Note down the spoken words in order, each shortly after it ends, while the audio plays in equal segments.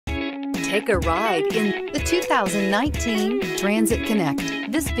Take a ride in the 2019 Transit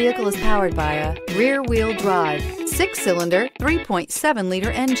Connect. This vehicle is powered by a rear-wheel drive, 6-cylinder, 3.7-liter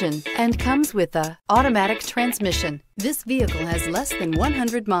engine, and comes with a automatic transmission. This vehicle has less than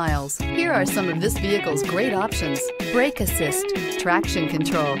 100 miles. Here are some of this vehicle's great options: brake assist, traction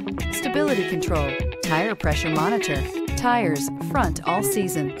control, stability control, tire pressure monitor, tires front all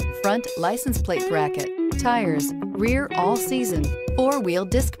season, front license plate bracket, tires rear all season, 4-wheel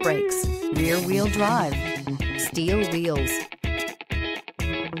disc brakes, rear wheel drive, steel wheels.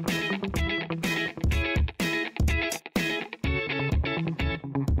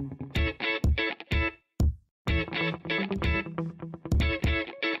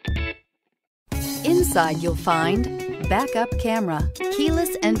 Inside you'll find backup camera,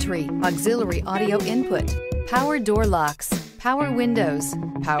 keyless entry, auxiliary audio input, power door locks, power windows,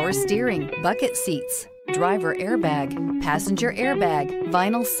 power steering, bucket seats, driver airbag, passenger airbag,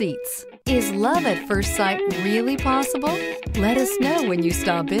 vinyl seats. Is love at first sight really possible? Let us know when you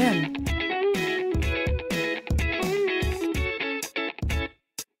stop in.